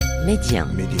ميديان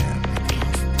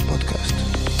بودكاست.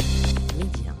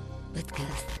 ميديان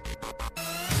بودكاست.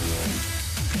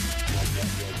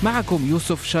 معكم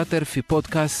يوسف شاطر في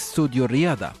بودكاست استوديو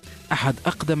الرياضة، أحد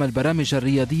أقدم البرامج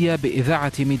الرياضية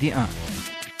بإذاعة ميديان.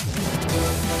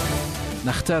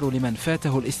 نختار لمن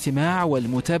فاته الاستماع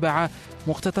والمتابعة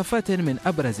مقتطفات من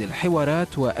أبرز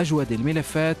الحوارات وأجود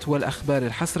الملفات والأخبار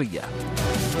الحصرية.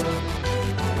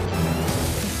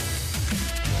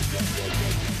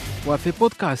 وفي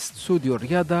بودكاست استوديو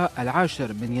الرياضة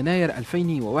 10 من يناير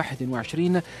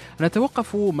 2021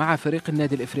 نتوقف مع فريق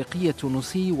النادي الإفريقي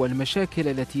التونسي والمشاكل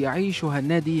التي يعيشها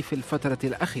النادي في الفترة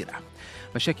الأخيرة.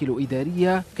 مشاكل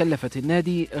إدارية كلفت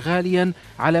النادي غاليا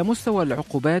على مستوى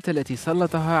العقوبات التي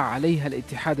سلطها عليها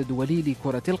الاتحاد الدولي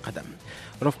لكرة القدم.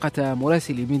 رفقة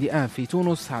مراسل ميديان في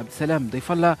تونس عبد السلام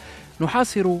ضيف الله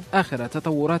نحاصر آخر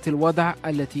تطورات الوضع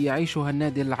التي يعيشها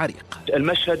النادي العريق.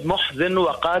 المشهد محزن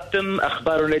وقاتم.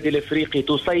 أخبار النادي الإفريقي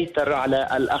تسيطر على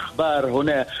الأخبار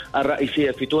هنا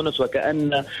الرئيسية في تونس،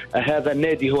 وكأن هذا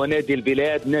النادي هو نادي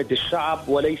البلاد، نادي الشعب،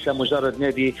 وليس مجرد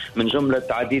نادي من جملة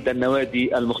عديد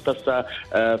النوادي المختصة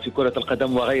في كرة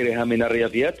القدم وغيرها من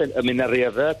الرياضات.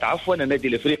 النادي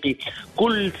الإفريقي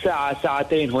كل ساعة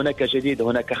ساعتين هناك جديد،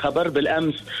 هناك خبر.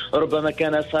 بالأمس ربما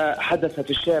كان حدث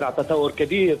في الشارع تطور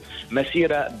كبير،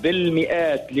 مسيرة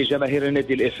بالمئات لجماهير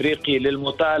النادي الإفريقي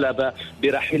للمطالبة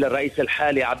برحيل الرئيس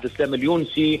الحالي عبد السلام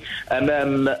اليونسي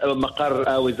أمام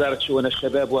مقر وزارة شؤون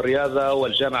الشباب والرياضة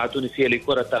والجامعة التونسية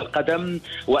لكرة القدم،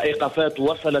 وإيقافات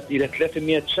وصلت إلى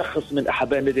 300 شخص من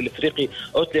أحباء النادي الإفريقي.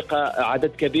 أطلق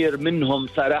عدد كبير منهم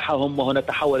سراحهم، وهنا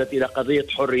تحولت إلى قضية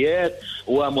حريات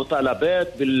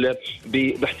ومطالبات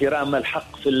باحترام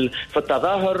الحق في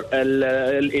التظاهر.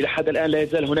 إلى حد الآن لا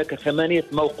يزال هناك 8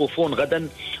 موقوفون، غدا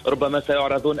ربما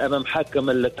سيعرضون أمام حاكم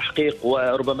التحقيق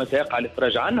وربما سيقع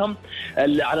الإفراج عنهم.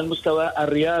 على المستوى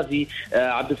الرياضي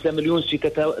عبد السلام اليونسي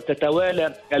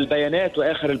تتوالى البيانات،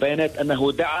 وآخر البيانات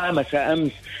أنه دعا مساء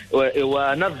أمس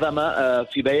ونظم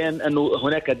في بيان أنه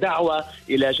هناك دعوة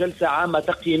إلى جلسة عامة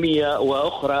تقييمية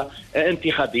وأخرى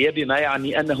انتخابية، بما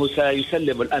يعني أنه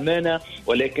سيسلم الأمانة،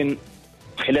 ولكن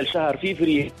خلال شهر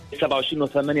فيفري 27 و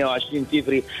 28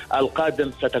 فيفري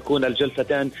القادم ستكون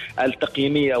الجلستان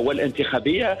التقييمية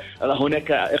والانتخابية.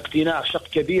 هناك اقتناع شق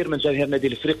كبير من جماهير النادي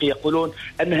الإفريقي، يقولون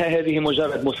أنها هذه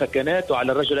مجرد مسكنات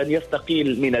وعلى الرجل أن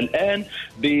يستقيل من الآن.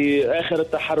 بآخر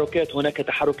التحركات هناك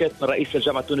تحركات من رئيس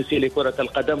الجامعة التونسية لكرة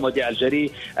القدم وديع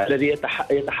الجري الذي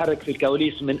يتحرك في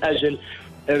الكواليس من أجل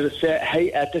إرساء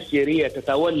هيئة تسييرية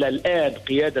تتولى الآن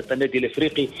قيادة النادي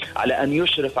الإفريقي، على أن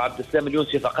يشرف عبد السلام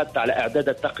اليونسي فقط على إعداد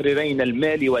التقريرين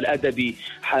المالي والأدبي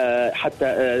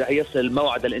حتى يصل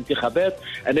موعد الانتخابات.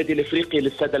 النادي الإفريقي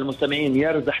للسادة المستمعين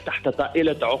يرزح تحت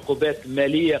طائلة عقوبات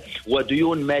مالية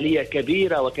وديون مالية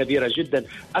كبيرة وكبيرة جدا،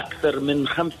 أكثر من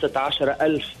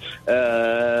 15,000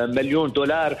 مليون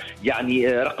دولار، يعني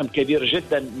رقم كبير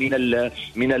جدا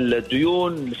من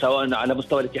الديون، سواء على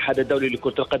مستوى الاتحاد الدولي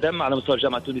لكرة القدم، على مستوى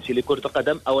الجامعة التونسية لكرة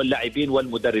القدم أو اللاعبين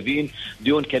والمدربين.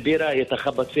 ديون كبيرة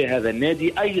يتخبط فيها هذا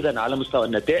النادي. أيضا على مستوى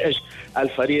النتائج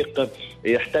الفريق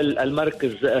يحتل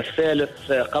المركز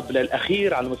الثالث قبل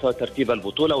الأخير على مستوى ترتيب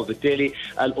البطولة، وبالتالي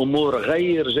الأمور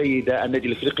غير جيدة. النادي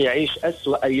الإفريقي يعيش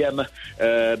أسوأ أيامه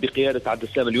بقيادة عبد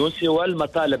السلام اليونسي،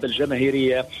 والمطالب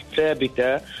الجماهيرية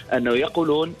ثابتة، أنه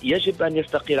يقولون يجب أن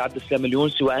يستقيل عبد السلام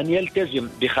اليونسي وأن يلتزم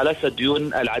بخلاص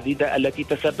الديون العديدة التي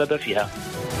تسبب فيها.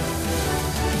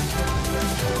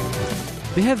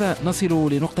 بهذا نصل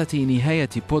لنقطة نهاية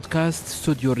بودكاست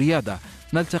استوديو الرياضة.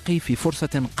 نلتقي في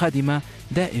فرصة قادمة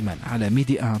دائما على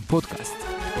ميديان بودكاست.